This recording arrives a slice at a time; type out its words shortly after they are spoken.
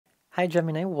Hi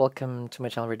Gemini, welcome to my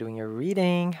channel. We're doing your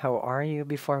reading. How are you?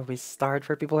 Before we start,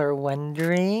 for people who are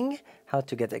wondering how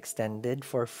to get extended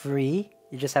for free,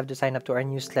 you just have to sign up to our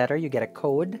newsletter. You get a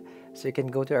code, so you can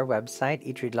go to our website,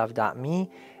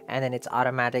 eatreadlove.me, and then it's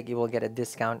automatic. You will get a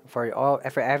discount for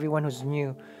everyone who's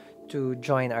new to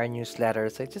join our newsletter.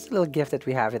 So it's just a little gift that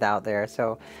we have it out there.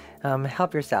 So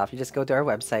help yourself. You just go to our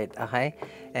website, okay,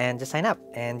 and just sign up,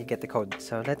 and you get the code.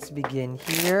 So let's begin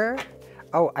here.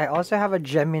 Oh, I also have a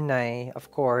Gemini,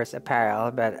 of course,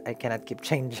 apparel, but I cannot keep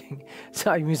changing. So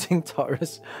I'm using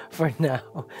Taurus for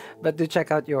now. But do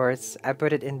check out yours. I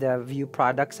put it in the view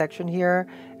product section here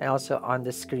and also on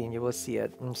the screen. You will see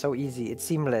it. So easy. It's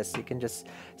seamless. You can just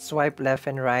swipe left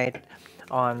and right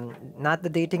on not the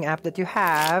dating app that you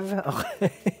have.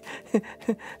 Okay.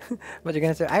 But you're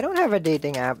gonna say, I don't have a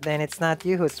dating app. Then it's not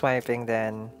you who's swiping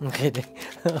then. I'm kidding.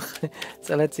 Okay.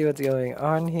 So let's see what's going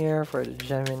on here for the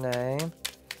Gemini.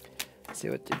 See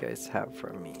what you guys have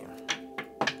for me.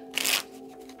 Let's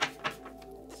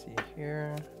see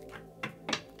here.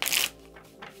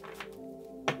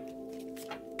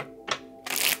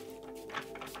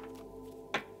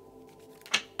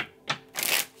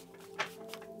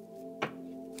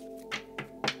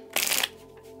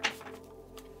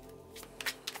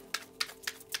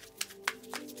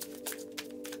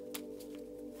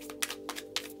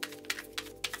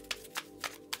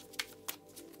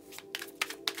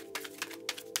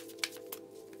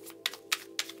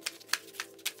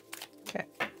 Okay,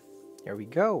 here we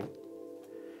go.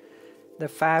 The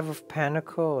Five of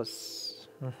Pentacles.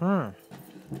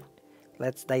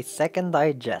 Let's dissect and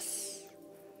digest.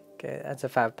 Okay, that's the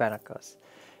Five of Pentacles.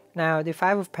 Now, the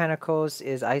Five of Pentacles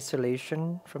is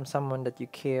isolation from someone that you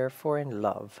care for and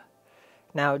love.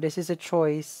 Now, this is a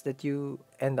choice that you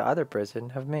and the other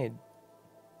person have made.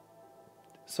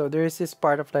 So there is this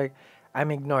part of like, I'm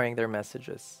ignoring their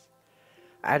messages.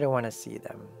 I don't want to see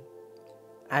them.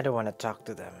 I don't want to talk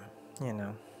to them. You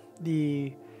know,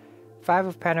 the Five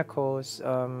of Pentacles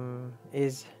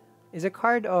is a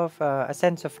card of a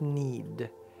sense of need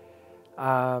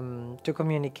to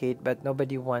communicate, but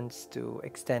nobody wants to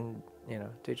extend,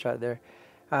 to each other.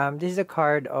 This is a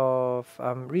card of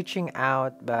reaching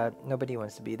out, but nobody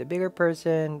wants to be the bigger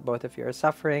person. Both of you are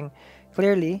suffering,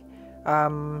 clearly,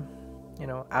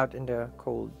 out in the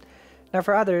cold. Now,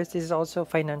 for others, this is also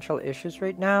financial issues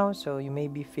right now. So you may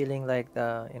be feeling like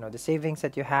the savings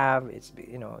that you have, it's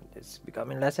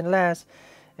becoming less and less,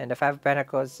 and the Five of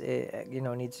Pentacles,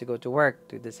 needs to go to work.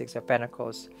 To the Six of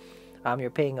Pentacles, you're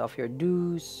paying off your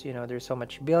dues. There's so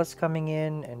much bills coming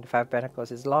in, and the Five of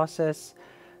Pentacles is losses.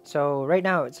 So right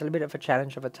now, it's a little bit of a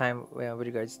challenge of a time with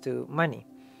regards to money.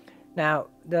 Now,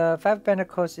 the Five of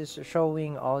Pentacles is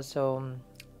showing also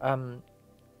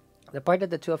the part that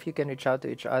the two of you can reach out to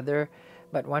each other,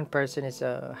 but one person is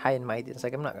high and mighty. It's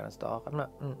like, I'm not gonna talk. I'm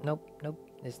not. Nope.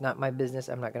 It's not my business.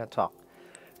 I'm not gonna talk.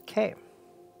 Okay.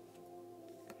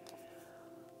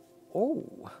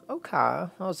 Oh, okay.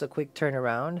 That was a quick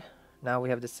turnaround. Now we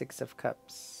have the Six of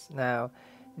Cups. Now,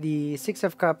 the Six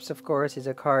of Cups, of course, is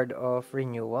a card of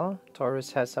renewal.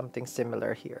 Taurus has something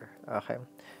similar here. Okay,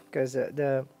 because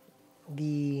the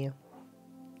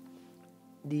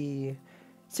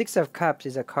Six of Cups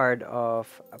is a card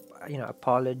of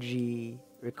apology,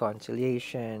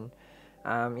 reconciliation.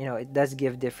 It does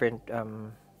give different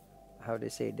how do I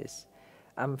say this?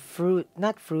 Fruit,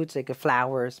 not fruits, like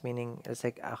flowers, meaning it's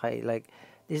like, okay, like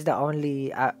this is the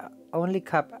only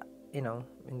cup in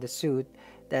the suit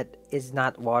that is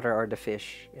not water or the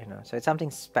fish. So it's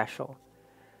something special.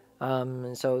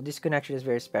 So this connection is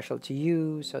very special to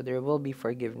you. So there will be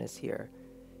forgiveness here.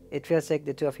 It feels like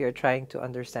the two of you are trying to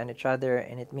understand each other,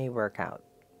 and it may work out.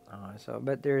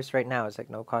 But there's right now, it's like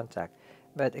no contact.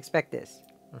 But expect this.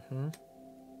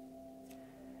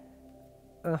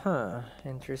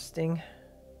 Interesting.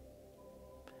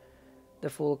 The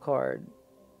Fool card.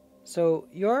 So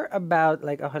you're about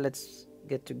like, okay, let's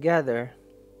get together.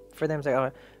 For them, it's like,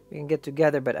 oh, we can get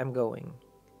together, but I'm going.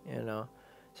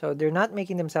 So they're not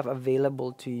making themselves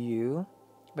available to you,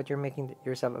 but you're making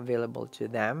yourself available to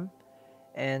them.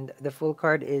 And the Fool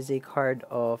card is a card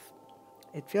of,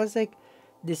 it feels like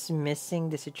dismissing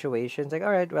the situation. It's like,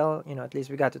 all right, well, at least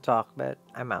we got to talk, but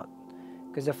I'm out.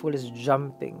 Because the Fool is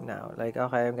jumping now. Like,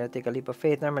 okay, I'm going to take a leap of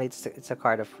faith. Normally, it's a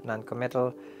card of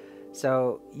non-committal.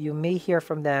 So you may hear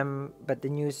from them, but the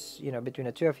news, between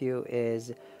the two of you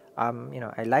is, I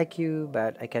like you,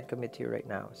 but I can't commit to you right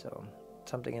now. So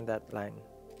something in that line.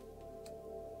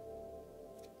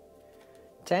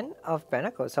 Ten of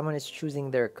Pentacles. Someone is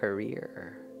choosing their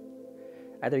career.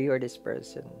 Either you or this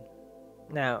person.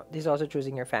 Now, this is also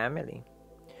choosing your family.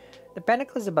 The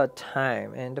Pentacle is about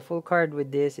time, and the Full card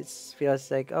with this, it feels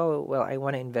like, oh well, I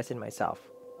want to invest in myself.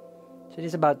 So it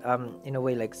is about in a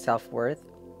way like self worth.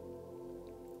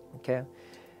 Okay,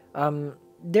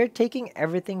 they're taking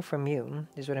everything from you.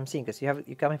 Is what I'm seeing because you're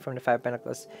coming from the Five of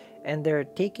Pentacles, and they're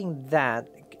taking that.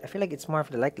 I feel like it's more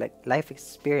of the like life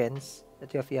experience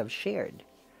that you have shared,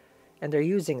 and they're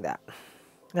using that.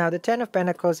 Now, the Ten of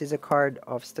Pentacles is a card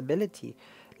of stability,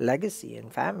 legacy,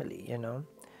 and family.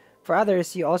 For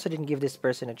others, you also didn't give this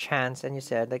person a chance, and you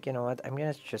said like, you know what, I'm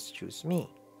gonna just choose me.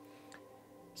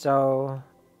 So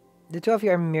the two of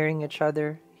you are mirroring each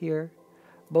other here,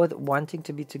 both wanting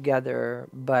to be together,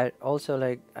 but also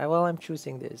like, well, I'm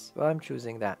choosing this. Well, I'm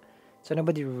choosing that. So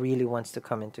nobody really wants to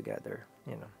come in together.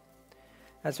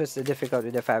 That's what's the difficult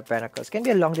with the Five of Pentacles. Can be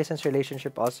a long distance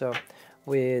relationship also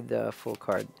with the Full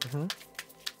card.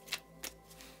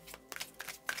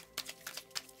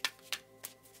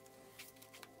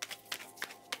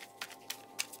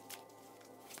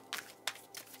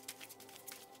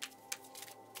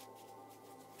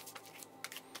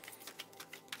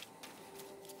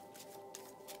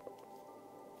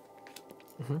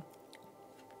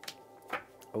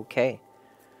 Okay.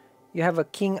 You have a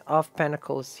King of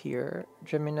Pentacles here,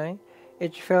 Gemini.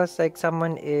 It feels like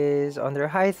someone is on their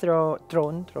high throne,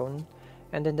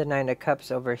 and then the Nine of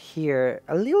Cups over here,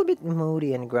 a little bit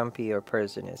moody and grumpy your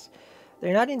person is.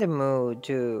 They're not in the mood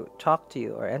to talk to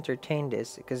you or entertain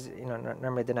this because,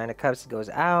 normally the Nine of Cups goes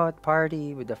out,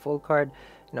 party with the Full card,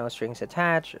 no strings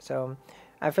attached. So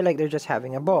I feel like they're just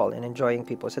having a ball and enjoying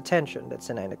people's attention. That's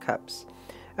the Nine of Cups.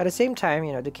 At the same time,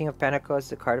 the King of Pentacles is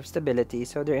the card of stability,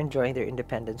 so they're enjoying their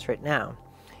independence right now.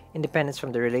 Independence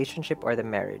from the relationship or the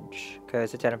marriage,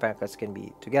 because the Ten of Pentacles can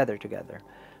be together,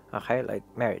 okay, like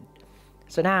married.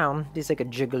 So now, this is like a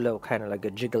gigolo, kind of like a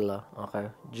gigolo, okay,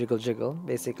 jiggle,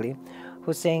 basically,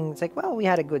 who's saying, it's like, well, we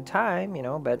had a good time,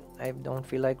 but I don't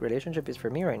feel like relationship is for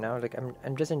me right now. Like,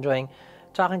 I'm just enjoying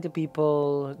talking to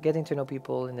people, getting to know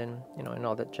people, and then, and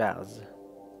all that jazz.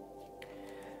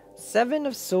 Seven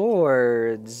of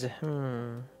Swords.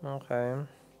 Okay.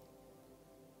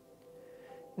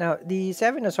 Now, the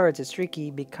Seven of Swords is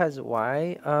tricky because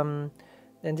why?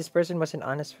 Then this person wasn't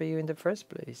honest for you in the first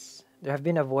place. They have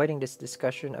been avoiding this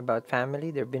discussion about family.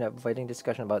 They've been avoiding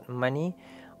discussion about money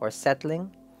or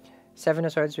settling. Seven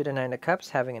of Swords with a Nine of Cups,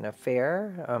 having an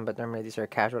affair. But normally these are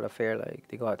casual affair, like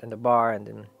they go out in the bar and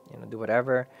then do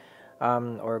whatever,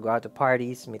 or go out to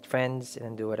parties, meet friends, and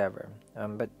then do whatever.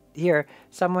 But here,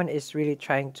 someone is really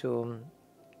trying to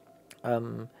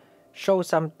show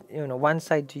some, one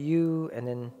side to you and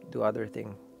then do other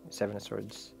thing. Seven of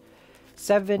Swords.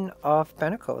 Seven of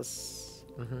Pentacles.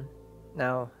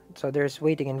 Now, so there's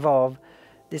waiting involved.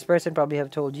 This person probably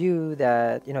have told you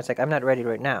that, it's like, I'm not ready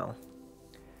right now.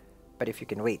 But if you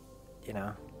can wait,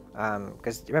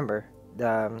 because remember,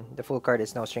 the Full card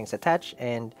is no strings attached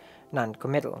and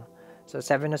non-committal. So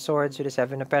Seven of Swords with the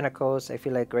Seven of Pentacles, I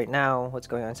feel like right now, what's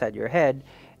going on inside your head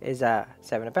is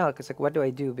Seven of Pentacles. Like, what do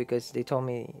I do? Because they told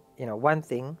me, one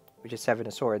thing, which is Seven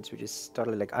of Swords, which is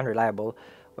totally like unreliable,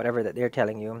 whatever that they're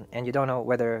telling you, and you don't know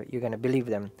whether you're going to believe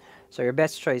them. So your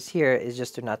best choice here is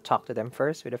just to not talk to them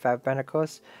first with the Five of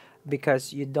Pentacles,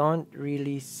 because you don't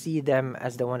really see them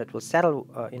as the one that will settle,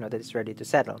 that is ready to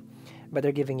settle. But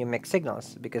they're giving you mixed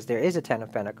signals because there is a Ten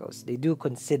of Pentacles. They do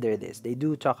consider this. They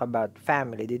do talk about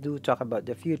family. They do talk about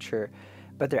the future,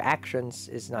 but their actions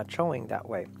is not showing that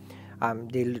way.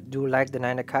 They do like the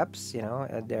Nine of Cups,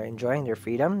 they're enjoying their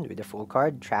freedom with the Full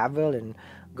card, travel and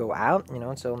go out,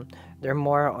 so they're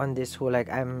more on this whole like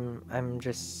I'm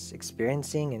just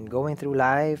experiencing and going through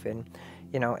life, and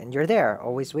and you're there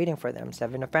always waiting for them.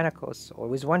 Seven of Pentacles,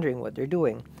 always wondering what they're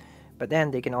doing. But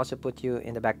then they can also put you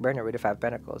in the back burner with the Five of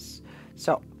Pentacles.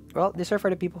 So, well, these are for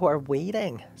the people who are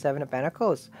waiting. Seven of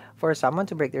Pentacles. For someone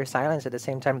to break their silence at the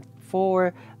same time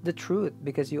for the truth,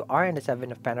 because you are in the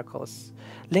Seven of Pentacles.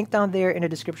 Link down there in the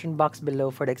description box below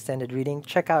for the extended reading.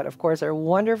 Check out, of course, our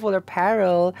wonderful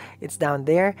apparel. It's down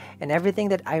there. And everything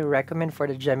that I recommend for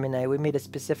the Gemini, we made a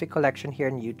specific collection here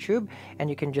on YouTube. And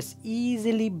you can just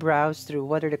easily browse through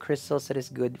what are the crystals that is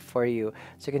good for you.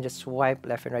 So you can just swipe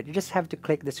left and right. You just have to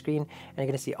click the screen and you're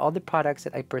going to see all the products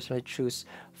that I personally choose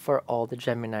for all the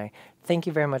Gemini. Thank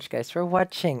you very much, guys, for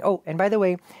watching. Oh, and by the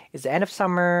way, it's the end of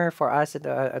summer for us at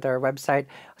our website.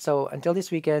 So until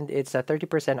this weekend, it's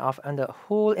 30% off on the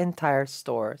whole entire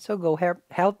store. So go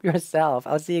help yourself.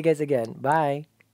 I'll see you guys again. Bye.